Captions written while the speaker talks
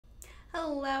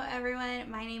Hello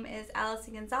everyone, my name is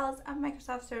Allison Gonzalez. I'm a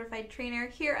Microsoft Certified Trainer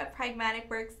here at Pragmatic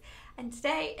Works, and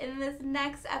today in this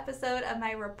next episode of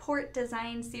my report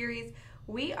design series,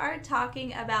 we are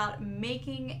talking about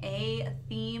making a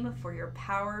theme for your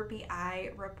Power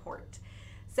BI report.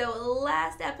 So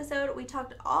last episode we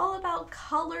talked all about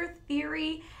color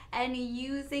theory and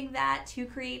using that to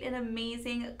create an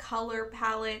amazing color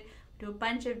palette to a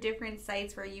bunch of different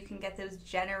sites where you can get those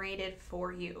generated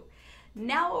for you.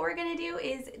 Now what we're going to do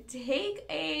is take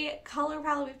a color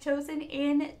palette we've chosen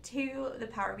into the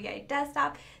Power BI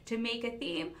desktop to make a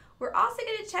theme. We're also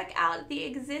going to check out the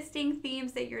existing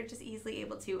themes that you're just easily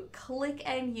able to click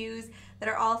and use that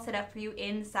are all set up for you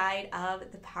inside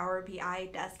of the Power BI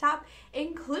desktop,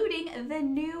 including the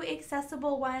new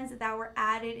accessible ones that were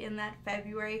added in that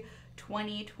February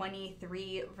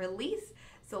 2023 release.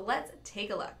 So let's take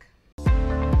a look.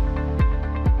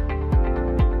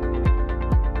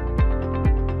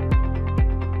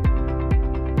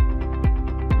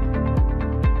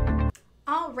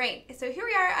 Alright, so here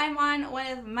we are. I'm on one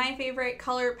of my favorite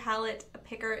color palette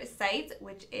picker sites,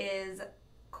 which is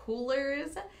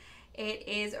Coolers. It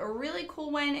is a really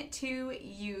cool one to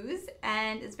use,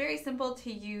 and it's very simple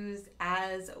to use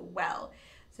as well.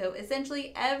 So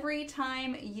essentially every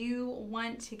time you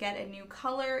want to get a new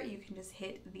color, you can just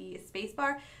hit the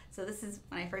spacebar. So this is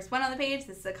when I first went on the page,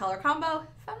 this is a color combo.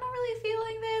 If I'm not really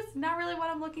feeling this, not really what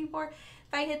I'm looking for,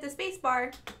 if I hit the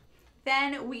spacebar,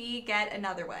 then we get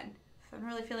another one. If I'm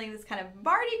really feeling this kind of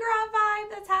Mardi Gras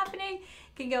vibe that's happening,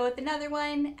 can go with another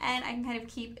one, and I can kind of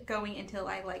keep going until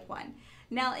I like one.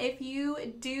 Now, if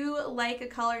you do like a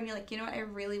color and you're like, you know what, I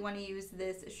really want to use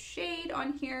this shade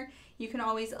on here, you can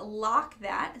always lock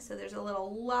that. So there's a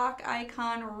little lock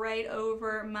icon right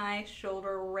over my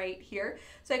shoulder right here.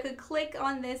 So I could click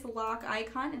on this lock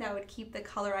icon and that would keep the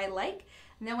color I like.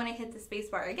 And then when I hit the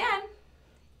spacebar again,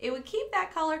 it would keep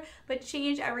that color, but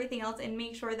change everything else and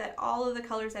make sure that all of the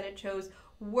colors that it chose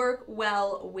work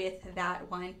well with that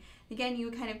one. Again, you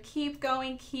kind of keep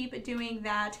going, keep doing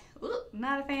that. Ooh,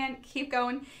 not a fan. Keep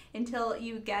going until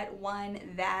you get one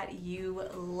that you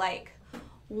like.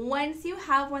 Once you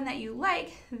have one that you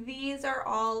like, these are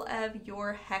all of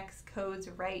your hex codes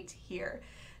right here.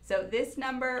 So this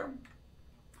number,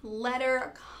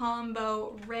 letter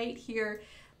combo right here,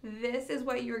 this is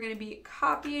what you're going to be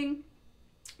copying,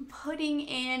 putting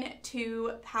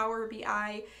into Power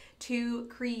BI to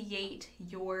create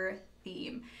your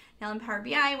theme. Now in Power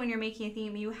BI, when you're making a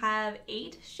theme, you have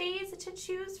 8 shades to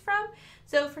choose from.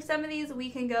 So for some of these, we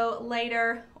can go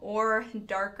lighter or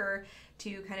darker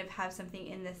to kind of have something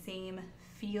in the same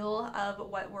feel of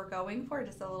what we're going for,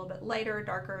 just a little bit lighter or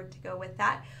darker to go with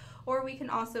that. Or we can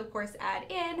also, of course,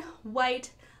 add in white,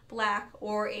 black,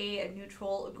 or a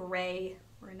neutral gray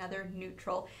or another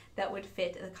neutral that would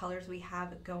fit the colors we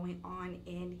have going on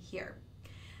in here.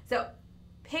 So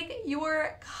pick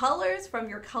your colors from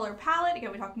your color palette.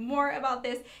 Again, we talked more about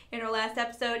this in our last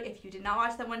episode. If you did not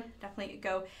watch that one, definitely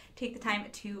go take the time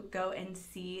to go and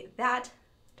see that.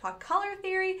 Talk color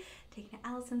theory, taking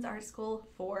Allison's art school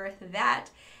for that.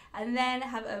 And then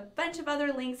have a bunch of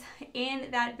other links in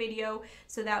that video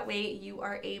so that way you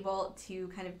are able to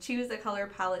kind of choose the color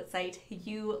palette site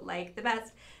you like the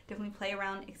best. Definitely play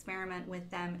around, experiment with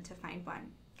them to find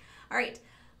one. All right,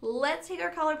 let's take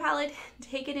our color palette,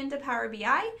 take it into Power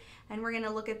BI, and we're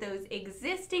gonna look at those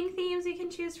existing themes we can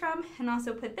choose from and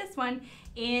also put this one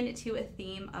into a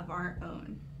theme of our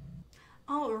own.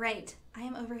 All right, I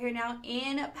am over here now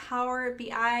in Power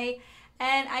BI,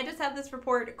 and I just have this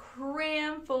report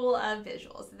cram full of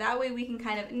visuals. That way we can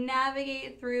kind of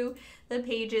navigate through the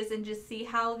pages and just see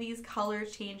how these color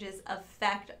changes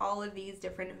affect all of these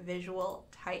different visual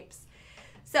types.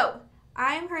 So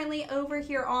I'm currently over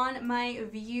here on my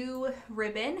view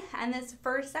ribbon, and this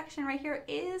first section right here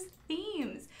is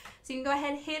themes. So you can go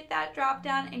ahead and hit that drop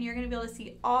down and you're gonna be able to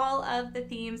see all of the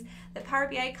themes that Power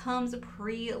BI comes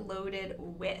preloaded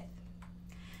with.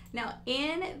 Now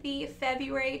in the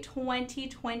February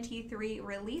 2023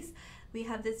 release, we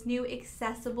have this new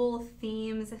accessible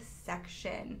themes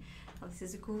section. Now, this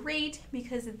is great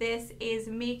because this is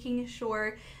making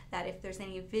sure that if there's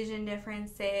any vision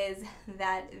differences,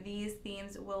 that these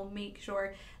themes will make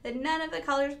sure that none of the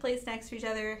colors placed next to each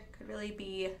other could really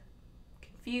be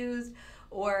confused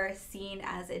or seen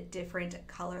as a different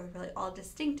color. They're really all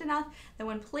distinct enough that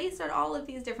when placed on all of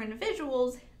these different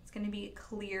visuals, it's going to be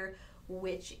clear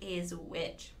which is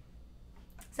which.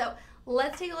 So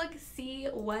let's take a look, see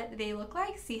what they look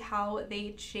like, see how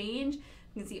they change.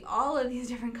 You can see all of these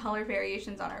different color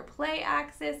variations on our play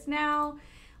axis now.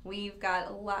 We've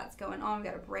got lots going on.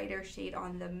 We've got a brighter shade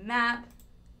on the map.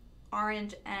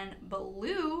 Orange and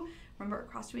blue remember,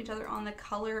 across from each other on the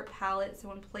color palette. So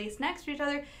when placed next to each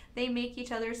other, they make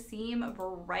each other seem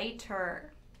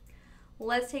brighter.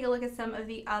 Let's take a look at some of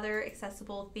the other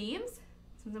accessible themes.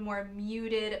 This is a more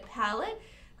muted palette.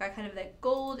 Got kind of that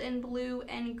gold and blue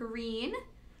and green.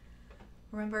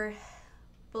 Remember,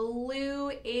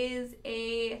 blue is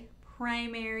a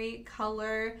primary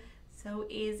color, so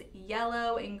is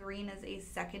yellow, and green is a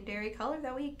secondary color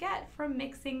that we get from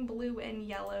mixing blue and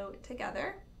yellow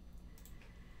together.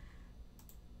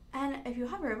 And if you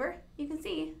hover over, you can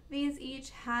see these each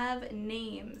have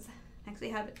names. Next we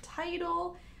have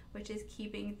title, which is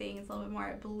keeping things a little bit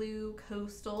more blue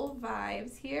coastal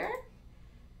vibes here.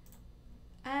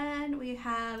 And we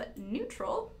have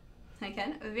neutral,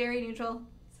 again, very neutral,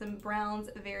 some browns,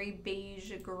 very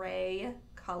beige gray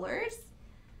colors.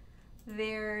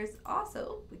 There's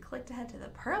also, we clicked ahead to the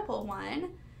purple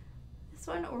one, this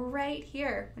one right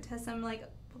here, which has some like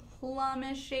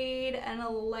plum shade and a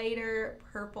lighter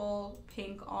purple,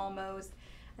 pink almost,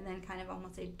 and then kind of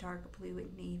almost a dark blue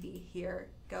and navy here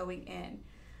going in.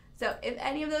 So if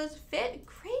any of those fit,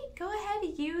 great, go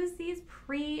ahead, use these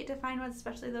pre-defined ones,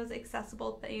 especially those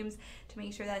accessible themes, to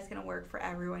make sure that it's gonna work for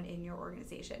everyone in your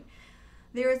organization.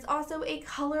 There is also a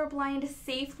colorblind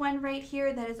safe one right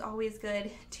here that is always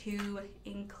good to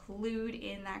include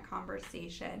in that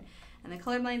conversation. And the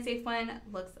colorblind safe one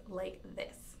looks like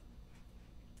this.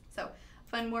 So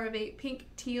fun, more of a pink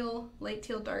teal, light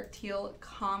teal, dark teal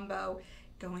combo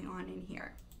going on in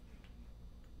here.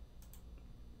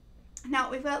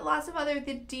 Now we've got lots of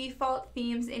the default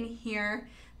themes in here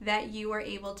that you are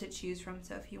able to choose from.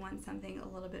 So if you want something a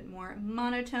little bit more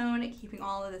monotone, keeping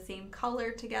all of the same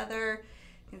color together,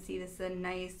 you can see this is a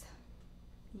nice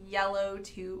yellow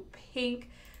to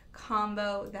pink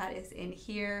combo that is in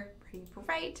here, pretty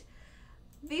bright.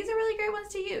 These are really great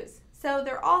ones to use. So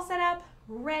they're all set up,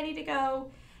 ready to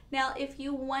go. Now, if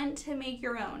you want to make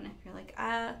your own, if you're like,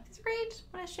 it's great,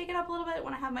 I want to shake it up a little bit,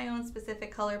 want to have my own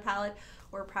specific color palette,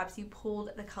 or perhaps you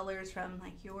pulled the colors from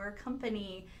like your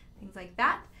company, things like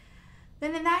that,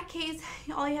 then in that case,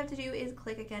 all you have to do is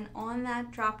click again on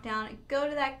that drop down, go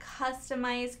to that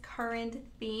customize current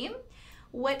theme.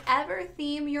 Whatever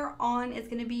theme you're on is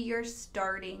going to be your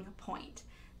starting point.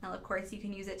 Now, of course, you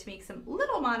can use it to make some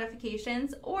little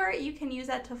modifications, or you can use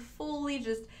that to fully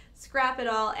just scrap it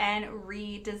all and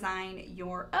redesign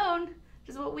your own, which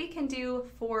is what we can do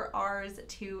for ours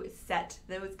to set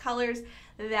those colors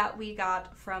that we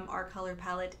got from our color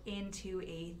palette into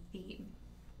a theme.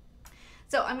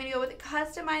 So I'm going to go with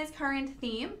customize current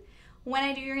theme. When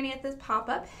I do, you're going to get this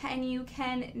pop-up, and you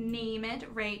can name it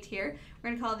right here.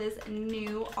 We're going to call this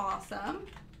New Awesome.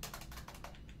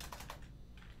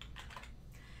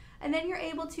 And then you're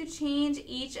able to change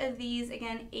each of these,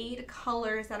 again, 8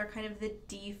 colors that are kind of the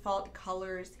default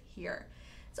colors here.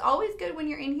 It's always good when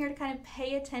you're in here to kind of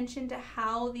pay attention to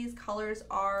how these colors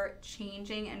are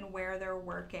changing and where they're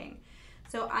working.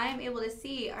 So I'm able to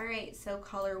see, all right, so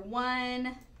color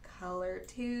 1, color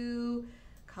 2,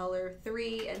 color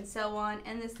 3, and so on.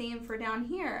 And the same for down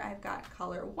here. I've got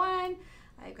color 1,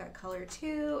 I've got color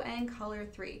 2, and color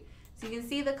 3. So you can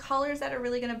see the colors that are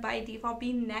really going to by default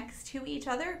be next to each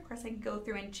other. Of course, I can go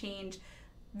through and change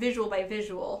visual by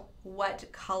visual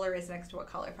what color is next to what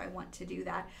color if I want to do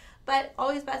that. But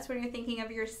always best when you're thinking of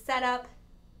your setup,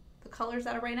 the colors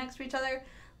that are right next to each other are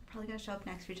probably going to show up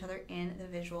next to each other in the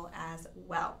visual as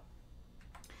well.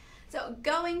 So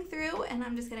going through, and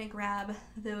I'm just going to grab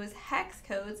those hex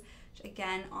codes, which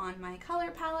again on my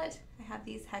color palette, I have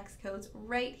these hex codes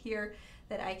right here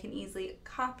that I can easily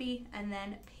copy and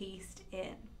then paste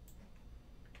in.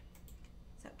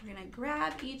 So we're going to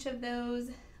grab each of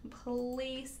those,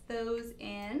 place those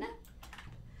in.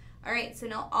 All right, so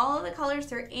now all of the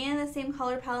colors are in the same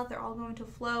color palette. They're all going to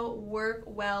flow, work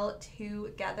well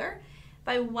together. If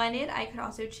I wanted, I could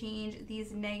also change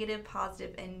these negative,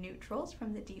 positive, and neutrals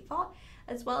from the default,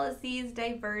 as well as these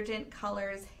divergent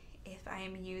colors if I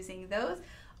am using those.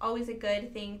 Always a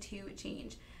good thing to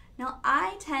change. Now,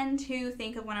 I tend to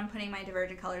think of when I'm putting my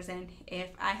divergent colors in, if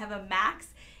I have a max,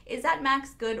 is that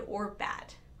max good or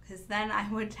bad? Because then I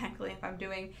would technically, if I'm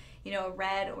doing, a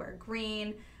red or a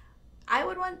green, I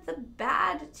would want the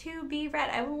bad to be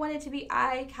red. I would want it to be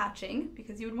eye-catching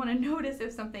because you would want to notice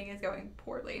if something is going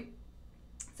poorly.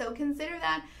 So consider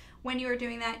that when you are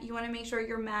doing that, you want to make sure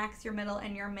your max, your middle,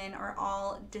 and your min are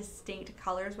all distinct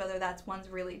colors, whether that's one's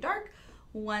really dark,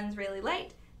 one's really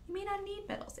light. You may not need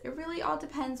middles. It really all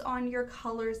depends on your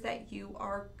colors that you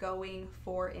are going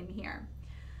for in here.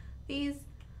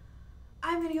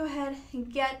 I'm going to go ahead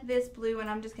and get this blue, and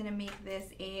I'm just going to make this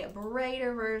a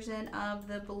brighter version of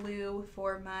the blue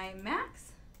for my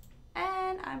max.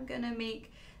 And I'm going to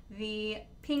make the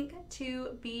pink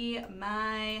to be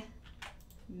my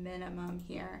minimum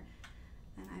here.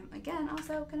 And I'm again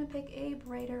also gonna pick a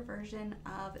brighter version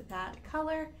of that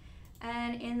color.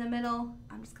 And in the middle,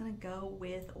 I'm just gonna go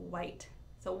with white.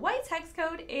 So white's hex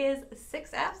code is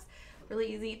 6Fs.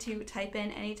 Really easy to type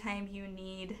in anytime you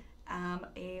need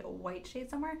a white shade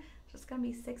somewhere. It's just gonna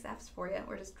be 6Fs for you,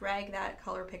 or just drag that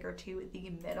color picker to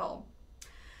the middle.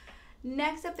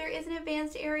 Next up, there is an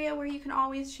advanced area where you can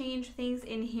always change things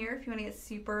in here if you wanna get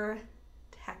super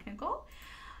technical.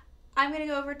 I'm gonna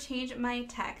go over change my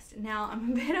text. Now,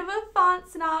 I'm a bit of a font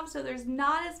snob, so there's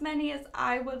not as many as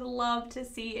I would love to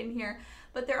see in here,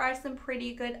 but there are some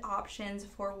pretty good options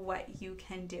for what you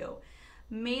can do.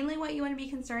 Mainly what you want to be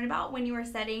concerned about when you are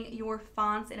setting your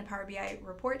fonts in a Power BI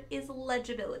report is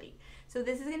legibility. So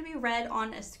this is going to be read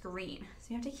on a screen, so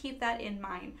you have to keep that in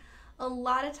mind. A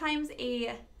lot of times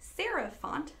a serif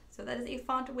font, so that is a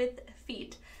font with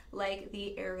feet, like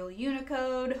the Arial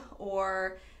Unicode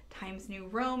or Times New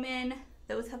Roman,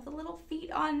 those have the little feet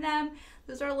on them.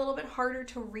 Those are a little bit harder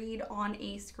to read on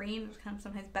a screen. There's kind of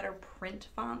sometimes better print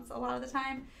fonts a lot of the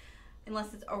time,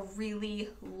 unless it's a really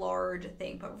large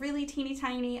thing. But really teeny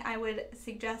tiny, I would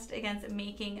suggest against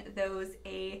making those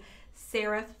a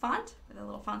serif font, or the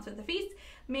little fonts with the feet.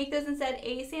 Make those instead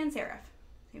a sans serif.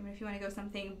 Even if you want to go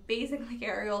something basic like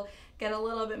Arial, get a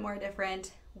little bit more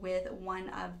different with one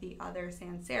of the other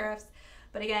sans serifs.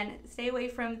 But again, stay away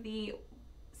from the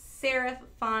serif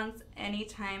fonts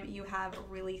anytime you have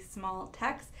really small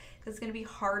text, because it's going to be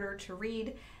harder to read,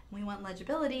 and we want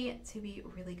legibility to be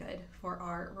really good for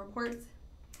our reports.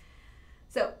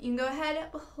 So you can go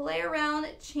ahead, play around,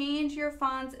 change your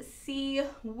fonts, see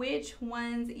which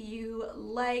ones you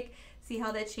like, see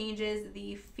how that changes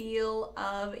the feel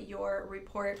of your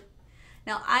report.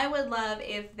 Now, I would love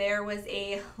if there was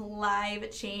a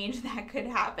live change that could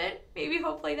happen. Maybe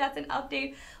hopefully that's an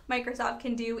update Microsoft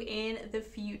can do in the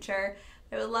future.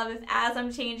 I would love if as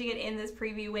I'm changing it in this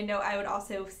preview window, I would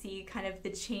also see kind of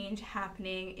the change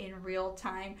happening in real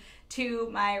time to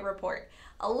my report.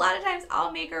 A lot of times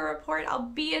I'll make a report, I'll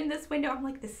be in this window, I'm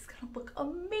like, this is gonna look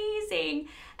amazing.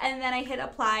 And then I hit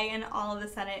apply and all of a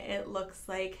sudden it looks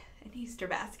like an Easter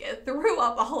basket threw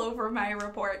up all over my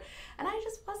report. And I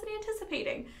just wasn't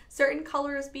anticipating certain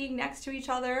colors being next to each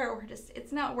other, or just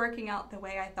it's not working out the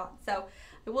way I thought. So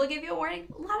I will give you a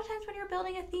warning. A lot of times when you're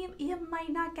building a theme, you might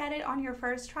not get it on your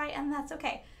first try, and that's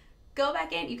okay. Go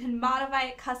back in, you can modify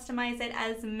it, customize it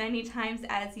as many times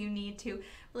as you need to,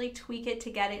 really tweak it to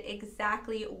get it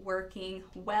exactly working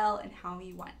well and how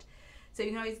you want. So you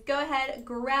can always go ahead,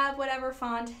 grab whatever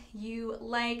font you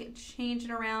like, change it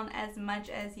around as much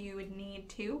as you would need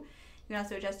to. You can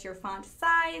also adjust your font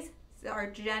size,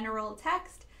 our general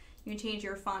text. You can change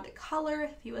your font color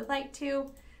if you would like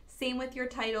to. Same with your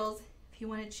titles. If you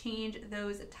want to change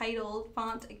those title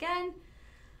font again.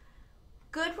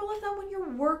 Good rule of thumb when you're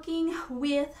working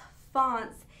with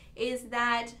fonts is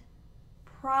that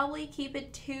probably keep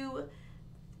it 2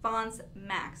 fonts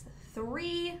max.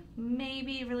 3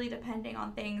 maybe, really depending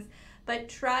on things, but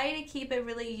try to keep it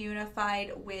really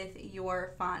unified with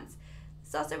your fonts.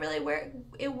 It's also really where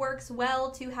it works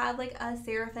well to have like a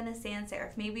serif and a sans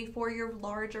serif. Maybe for your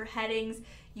larger headings,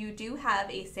 you do have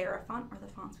a serif font, or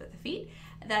the fonts with the feet.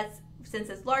 That's, since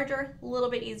it's larger, a little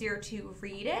bit easier to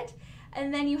read it.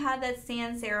 And then you have that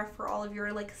sans serif for all of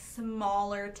your like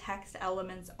smaller text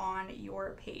elements on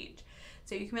your page.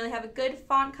 So you can really have a good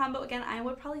font combo. Again, I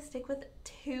would probably stick with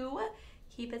 2.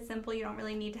 Keep it simple. You don't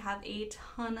really need to have a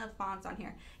ton of fonts on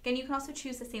here. Again, you can also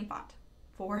choose the same font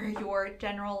for your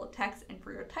general text and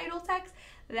for your title text.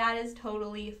 That is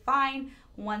totally fine.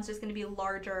 One's just going to be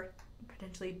larger,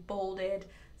 potentially bolded,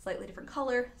 slightly different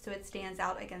color, so it stands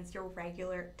out against your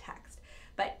regular text.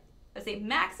 But I would say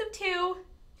max of 2. You're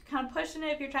kind of pushing it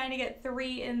if you're trying to get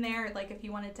 3 in there, like if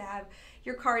you wanted to have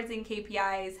your cards and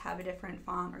KPIs have a different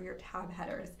font, or your tab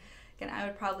headers. Again, I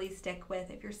would probably stick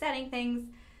with, if you're setting things,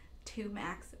 2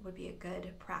 max would be a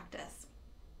good practice.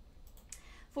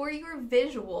 For your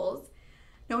visuals,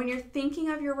 now when you're thinking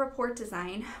of your report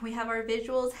design, we have our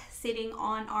visuals sitting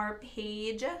on our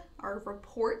page, our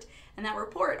report, and that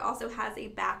report also has a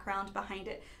background behind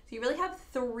it. So you really have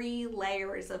 3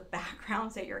 layers of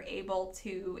backgrounds that you're able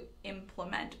to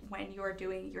implement when you're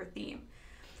doing your theme.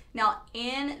 Now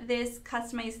in this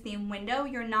customized theme window,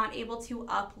 you're not able to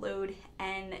upload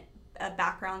a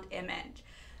background image.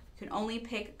 You can only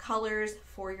pick colors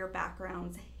for your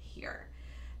backgrounds here.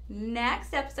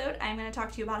 Next episode, I'm going to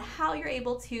talk to you about how you're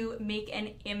able to make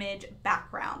an image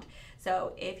background.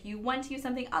 So if you want to use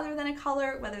something other than a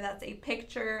color, whether that's a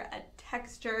picture, a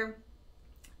texture,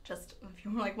 just if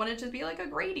you want it to be like a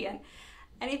gradient,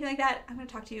 anything like that, I'm going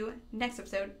to talk to you next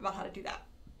episode about how to do that.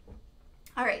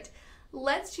 All right,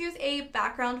 let's choose a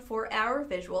background for our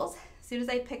visuals. As soon as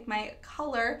I pick my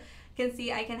color, you can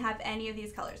see I can have any of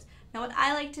these colors. Now what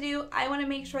I like to do, I want to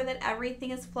make sure that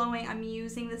everything is flowing. I'm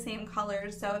using the same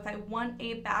colors. So if I want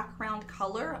a background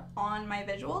color on my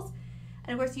visuals,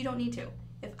 and of course you don't need to.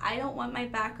 If I don't want my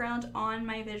background on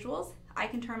my visuals, I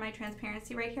can turn my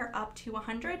transparency right here up to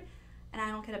 100 and I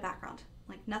don't get a background.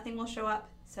 Like nothing will show up.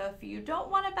 So if you don't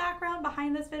want a background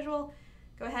behind this visual,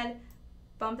 go ahead,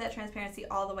 bump that transparency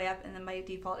all the way up, and then by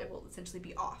default it will essentially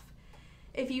be off.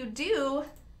 If you do,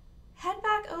 head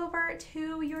back over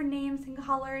to your names and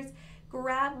colors,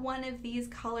 grab one of these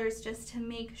colors just to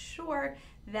make sure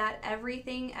that every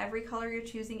color you're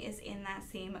choosing is in that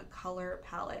same color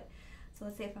palette. So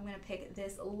let's say if I'm going to pick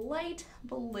this light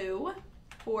blue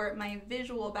for my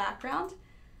visual background,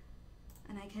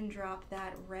 and I can drop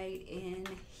that right in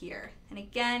here. And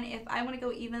again, if I want to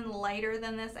go even lighter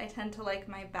than this, I tend to like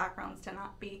my backgrounds to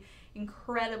not be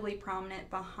incredibly prominent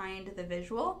behind the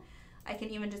visual. I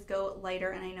can even just go lighter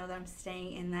and I know that I'm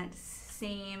staying in that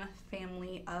same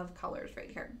family of colors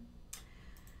right here.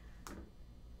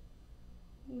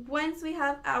 Once we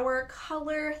have our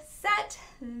color set,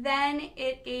 then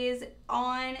it is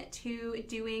on to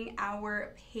doing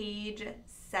our page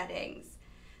settings.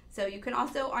 So you can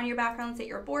also, on your background, set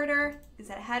your border, you can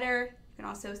set a header, you can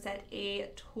also set a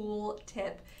tool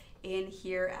tip in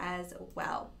here as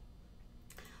well.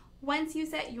 Once you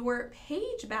set your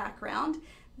page background,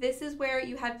 this is where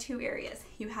you have two areas.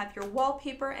 You have your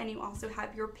wallpaper and you also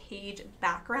have your page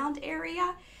background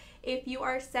area. If you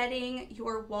are setting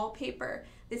your wallpaper,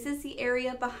 this is the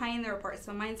area behind the report.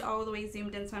 So mine's all the way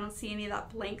zoomed in so I don't see any of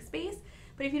that blank space.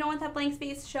 But if you don't want that blank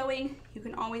space showing, you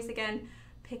can always, again,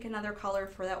 pick another color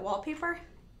for that wallpaper.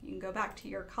 You can go back to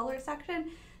your color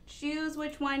section, choose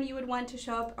which one you would want to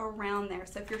show up around there.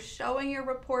 So if you're showing your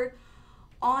report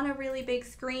on a really big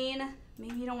screen,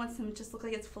 maybe you don't want some just look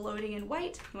like it's floating in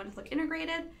white, you want it to look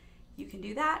integrated, you can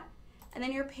do that. And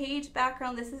then your page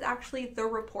background, this is actually the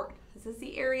report. This is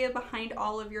the area behind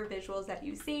all of your visuals that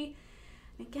you see.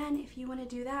 And again, if you want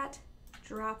to do that,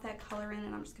 drop that color in,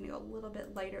 and I'm just going to go a little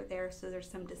bit lighter there so there's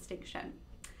some distinction.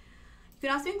 You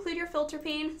can also include your filter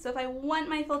pane. So if I want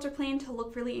my filter pane to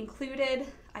look really included,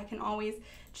 I can always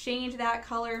change that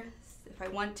color. If I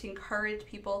want to encourage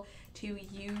people to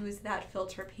use that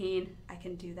filter pane, I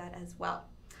can do that as well.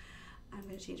 I'm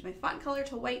going to change my font color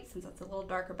to white since that's a little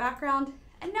darker background.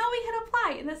 And now we hit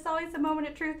apply, and this is always the moment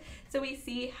of truth, so we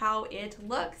see how it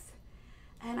looks.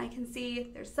 And I can see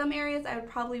there's some areas I would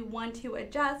probably want to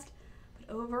adjust,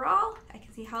 but overall, I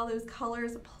can see how those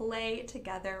colors play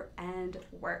together and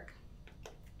work.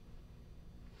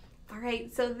 All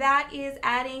right, so that is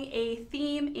adding a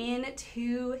theme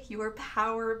into your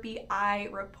Power BI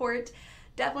report.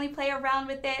 Definitely play around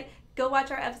with it. Go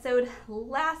watch our episode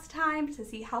last time to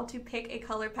see how to pick a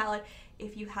color palette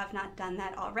if you have not done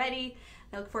that already.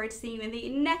 I look forward to seeing you in the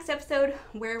next episode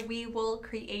where we will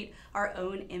create our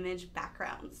own image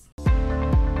backgrounds.